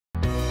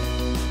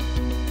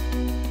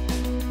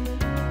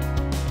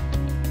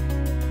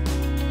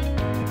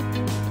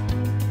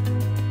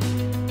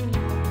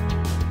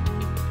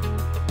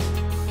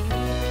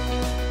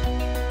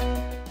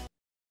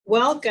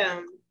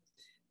Welcome.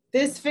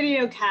 This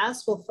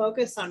videocast will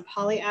focus on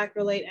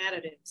polyacrylate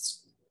additives.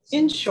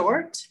 In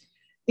short,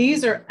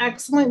 these are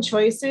excellent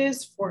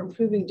choices for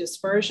improving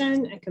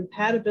dispersion and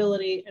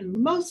compatibility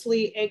in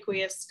mostly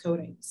aqueous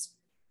coatings.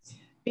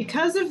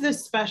 Because of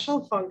this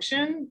special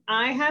function,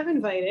 I have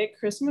invited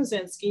Chris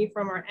Mozinski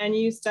from our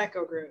N-Use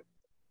Deco group.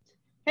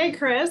 Hey,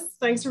 Chris,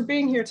 thanks for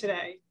being here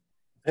today.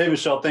 Hey,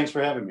 Michelle, thanks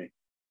for having me.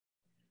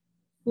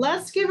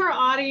 Let's give our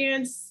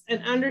audience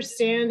an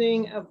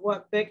understanding of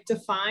what BIC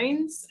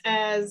defines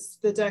as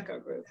the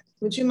Deco group.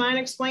 Would you mind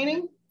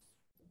explaining?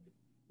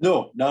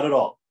 No, not at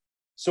all.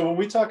 So when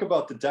we talk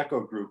about the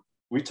Deco group,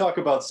 we talk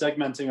about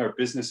segmenting our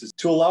businesses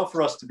to allow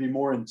for us to be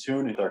more in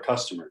tune with our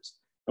customers.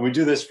 And we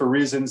do this for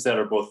reasons that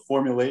are both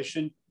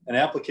formulation and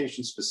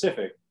application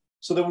specific,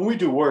 so that when we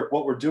do work,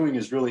 what we're doing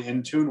is really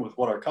in tune with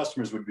what our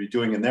customers would be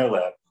doing in their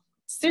lab.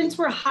 Since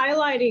we're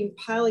highlighting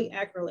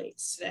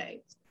polyacrylates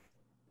today,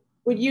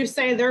 would you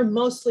say they're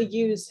mostly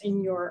used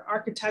in your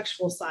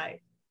architectural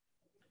side?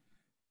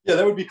 Yeah,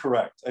 that would be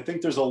correct. I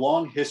think there's a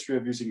long history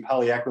of using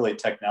polyacrylate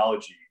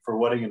technology for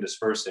wetting and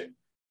dispersing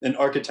in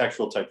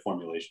architectural type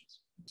formulations.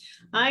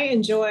 I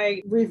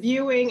enjoy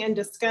reviewing and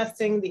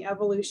discussing the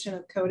evolution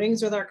of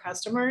coatings with our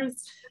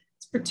customers,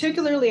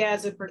 particularly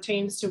as it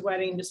pertains to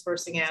wetting and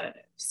dispersing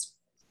additives.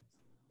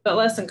 But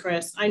listen,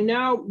 Chris, I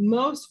know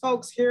most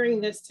folks hearing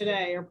this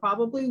today are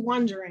probably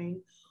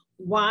wondering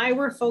why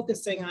we're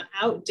focusing on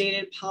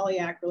outdated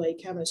polyacrylate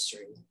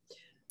chemistry.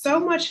 So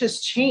much has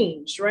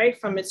changed, right,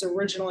 from its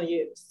original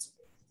use.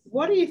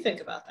 What do you think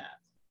about that?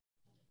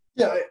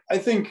 Yeah, I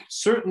think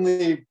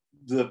certainly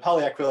the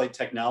polyacrylate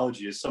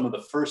technology is some of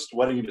the first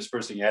wetting and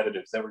dispersing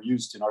additives that were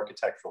used in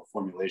architectural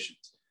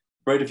formulations,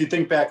 right? If you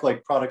think back,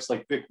 like products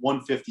like BIC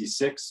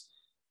 156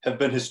 have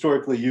been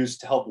historically used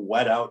to help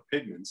wet out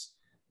pigments,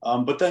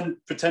 but then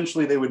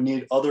potentially they would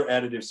need other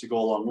additives to go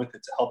along with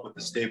it to help with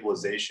the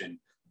stabilization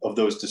of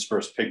those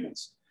dispersed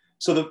pigments.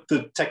 So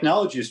the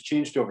technology has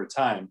changed over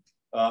time,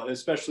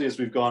 especially as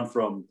we've gone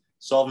from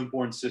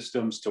solvent-borne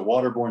systems to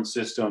waterborne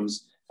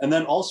systems, and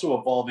then also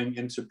evolving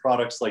into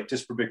products like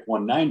Dispersing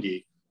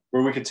 190,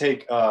 where we could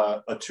take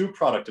a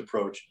two-product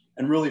approach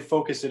and really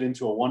focus it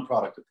into a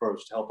one-product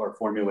approach to help our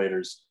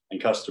formulators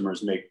and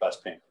customers make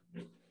best paint.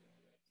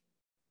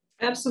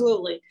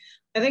 Absolutely.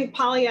 I think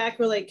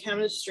polyacrylate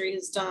chemistry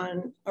has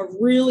done a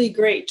really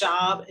great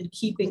job in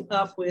keeping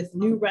up with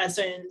new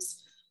resins,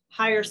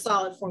 higher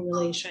solid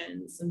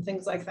formulations, and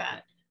things like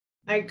that.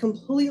 I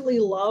completely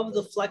love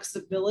the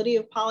flexibility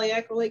of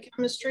polyacrylate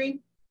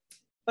chemistry,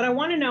 but I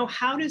want to know,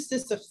 how does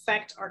this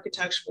affect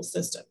architectural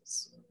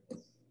systems?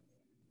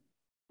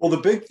 Well,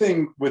 the big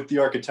thing with the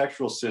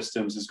architectural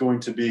systems is going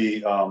to be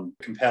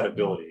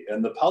compatibility.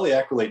 And the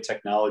polyacrylate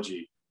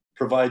technology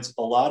provides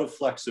a lot of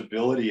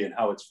flexibility in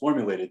how it's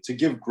formulated to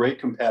give great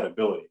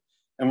compatibility.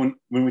 And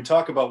when we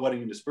talk about wetting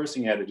and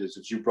dispersing additives,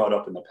 as you brought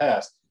up in the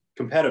past,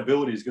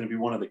 compatibility is going to be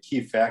one of the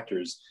key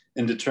factors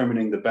in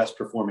determining the best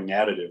performing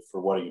additive for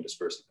wetting and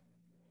dispersing.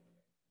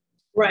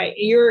 Right.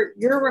 You're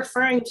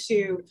referring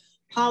to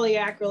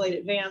polyacrylate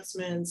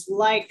advancements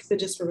like the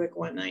Dispersing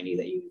 190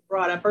 that you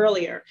brought up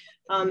earlier.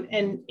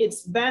 And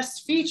its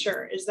best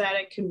feature is that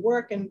it can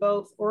work in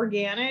both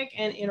organic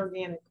and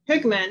inorganic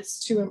pigments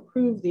to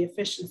improve the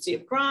efficiency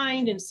of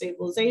grind and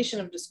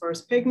stabilization of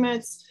dispersed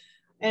pigments.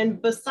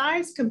 And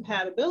besides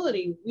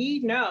compatibility, we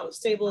know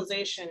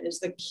stabilization is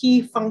the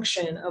key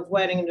function of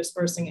wetting and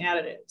dispersing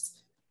additives.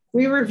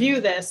 We review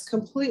this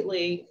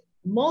completely,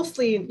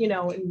 mostly,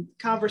 in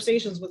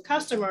conversations with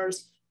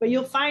customers, but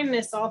you'll find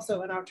this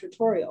also in our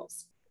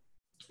tutorials.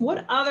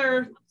 What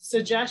other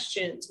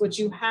suggestions would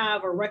you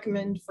have or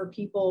recommend for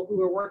people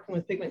who are working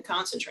with pigment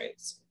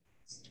concentrates?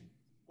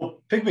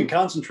 Well, pigment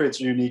concentrates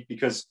are unique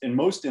because in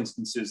most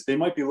instances, they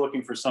might be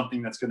looking for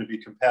something that's going to be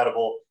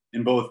compatible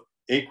in both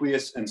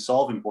aqueous and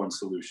solvent-borne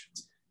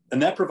solutions.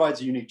 And that provides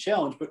a unique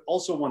challenge, but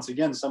also, once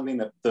again, something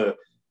that the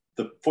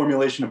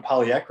formulation of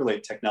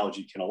polyacrylate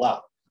technology can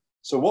allow.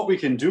 So what we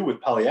can do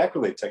with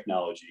polyacrylate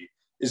technology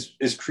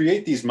is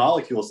create these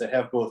molecules that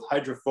have both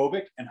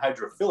hydrophobic and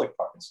hydrophilic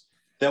parts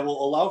that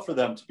will allow for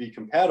them to be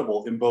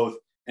compatible in both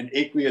an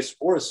aqueous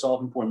or a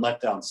solvent-borne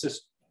letdown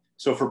system.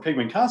 So for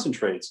pigment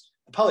concentrates,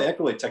 the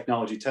polyacrylate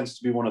technology tends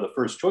to be one of the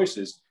first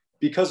choices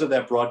because of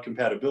that broad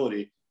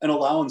compatibility and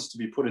allowance to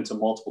be put into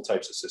multiple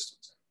types of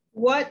systems.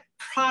 What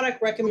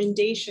product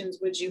recommendations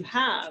would you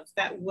have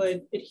that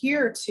would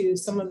adhere to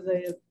some of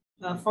the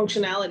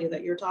functionality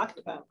that you're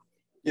talking about?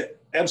 Yeah,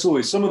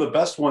 absolutely. Some of the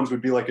best ones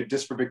would be like a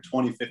Dispersing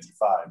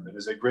 2055. That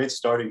is a great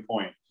starting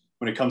point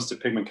when it comes to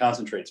pigment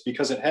concentrates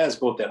because it has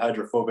both that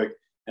hydrophobic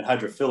and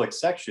hydrophilic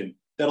section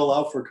that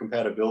allow for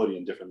compatibility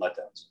in different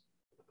letdowns.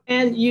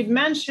 And you'd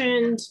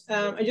mentioned,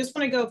 I just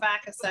want to go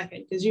back a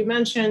second because you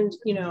mentioned,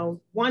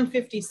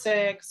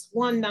 156,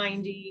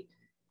 190.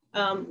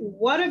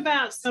 What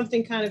about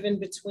something kind of in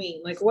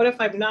between? Like, what if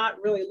I'm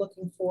not really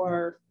looking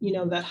for,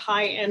 that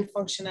high-end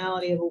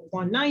functionality of a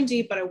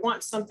 190, but I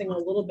want something a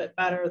little bit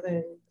better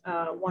than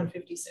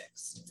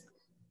 156?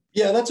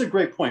 Yeah, that's a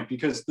great point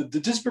because the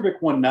Dispersing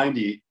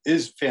 190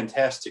 is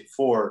fantastic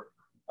for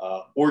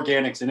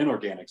organics and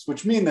inorganics,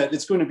 which mean that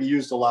it's going to be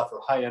used a lot for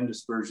high-end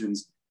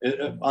dispersions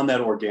on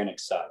that organic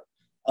side.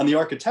 On the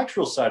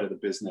architectural side of the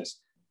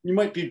business, you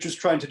might be just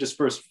trying to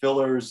disperse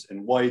fillers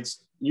and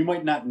whites. You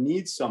might not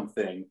need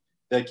something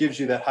that gives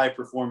you that high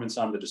performance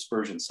on the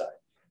dispersion side.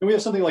 And we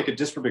have something like a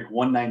Disperbic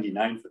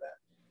 199 for that.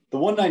 The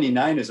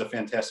 199 is a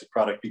fantastic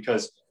product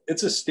because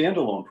it's a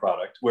standalone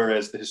product,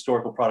 whereas the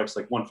historical products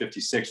like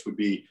 156 would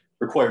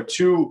require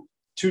two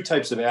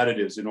types of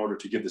additives in order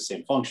to give the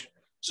same function.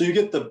 So you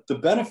get the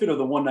benefit of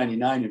the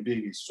 199 in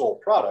being a sole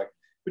product,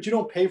 but you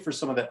don't pay for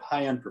some of that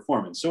high-end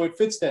performance. So it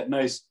fits that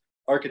nice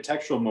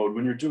architectural mode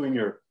when you're doing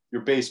your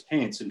base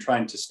paints and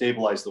trying to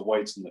stabilize the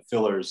whites and the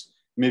fillers,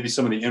 maybe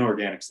some of the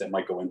inorganics that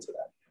might go into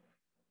that.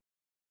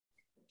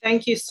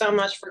 Thank you so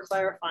much for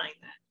clarifying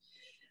that.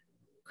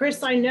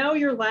 Chris, I know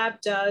your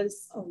lab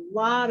does a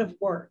lot of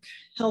work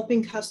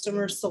helping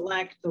customers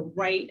select the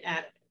right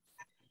additive.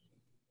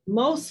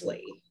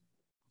 Mostly,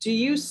 do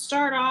you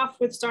start off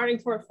with starting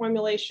point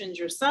formulations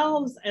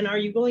yourselves, and are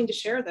you willing to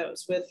share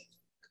those with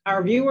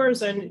our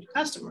viewers and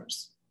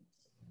customers?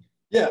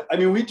 Yeah, I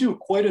mean, we do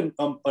quite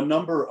a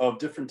number of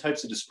different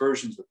types of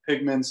dispersions with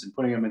pigments and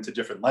putting them into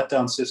different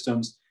letdown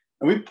systems.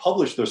 And we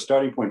publish those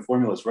starting point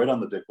formulas right on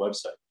the BIC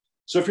website.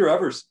 So if you're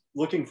ever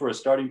looking for a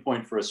starting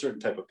point for a certain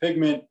type of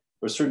pigment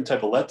or a certain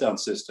type of letdown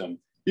system,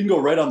 you can go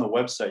right on the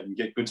website and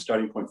get good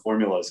starting point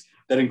formulas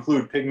that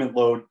include pigment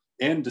load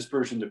and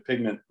dispersion to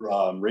pigment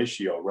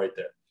ratio right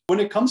there. When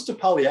it comes to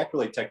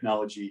polyacrylate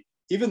technology,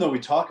 even though we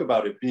talk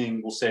about it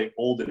being, we'll say,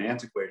 old and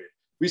antiquated,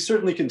 we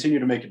certainly continue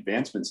to make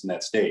advancements in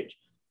that stage.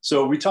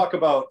 So we talk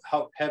about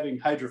how having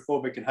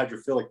hydrophobic and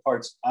hydrophilic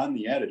parts on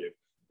the additive.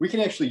 We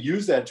can actually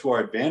use that to our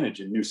advantage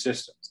in new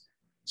systems.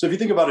 So if you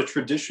think about a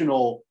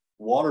traditional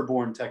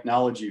waterborne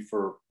technology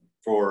for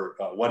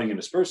wetting and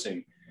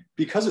dispersing,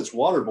 because it's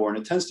waterborne,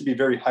 it tends to be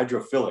very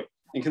hydrophilic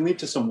and can lead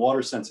to some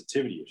water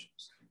sensitivity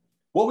issues.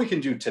 What we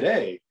can do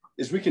today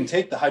is we can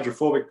take the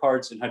hydrophobic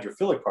parts and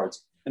hydrophilic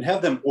parts and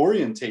have them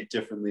orientate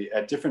differently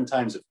at different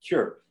times of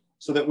cure,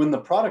 so that when the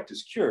product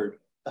is cured,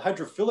 the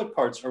hydrophilic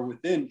parts are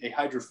within a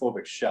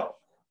hydrophobic shell.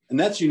 And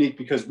that's unique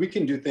because we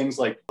can do things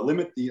like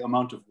limit the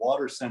amount of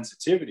water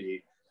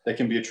sensitivity that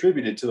can be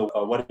attributed to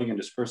the wetting and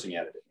dispersing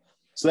additive.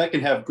 So that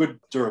can have good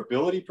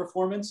durability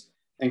performance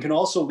and can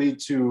also lead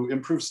to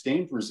improved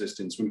stain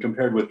resistance when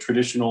compared with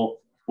traditional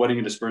wetting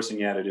and dispersing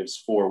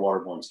additives for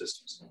waterborne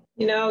systems.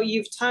 You know,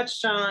 you've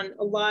touched on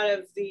a lot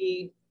of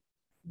the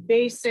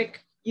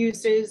basic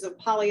uses of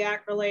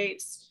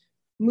polyacrylates,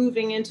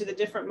 moving into the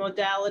different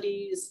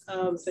modalities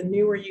of the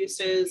newer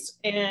uses,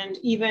 and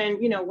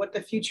even, you know, what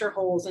the future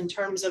holds in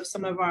terms of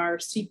some of our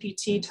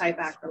CPT type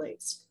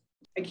acrylates.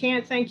 I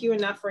can't thank you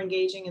enough for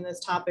engaging in this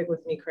topic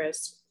with me,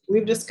 Chris.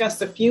 We've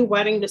discussed a few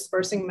wetting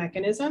dispersing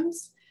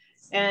mechanisms,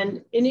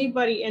 and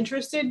anybody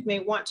interested may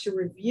want to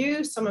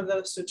review some of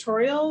those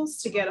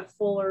tutorials to get a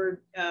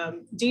fuller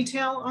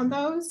detail on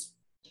those.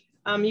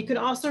 You can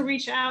also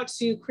reach out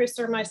to Chris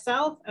or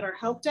myself at our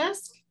help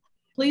desk.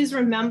 Please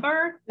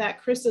remember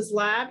that Chris's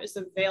lab is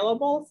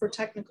available for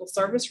technical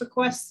service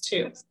requests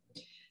too.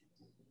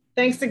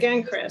 Thanks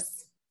again,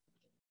 Chris.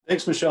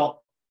 Thanks, Michelle.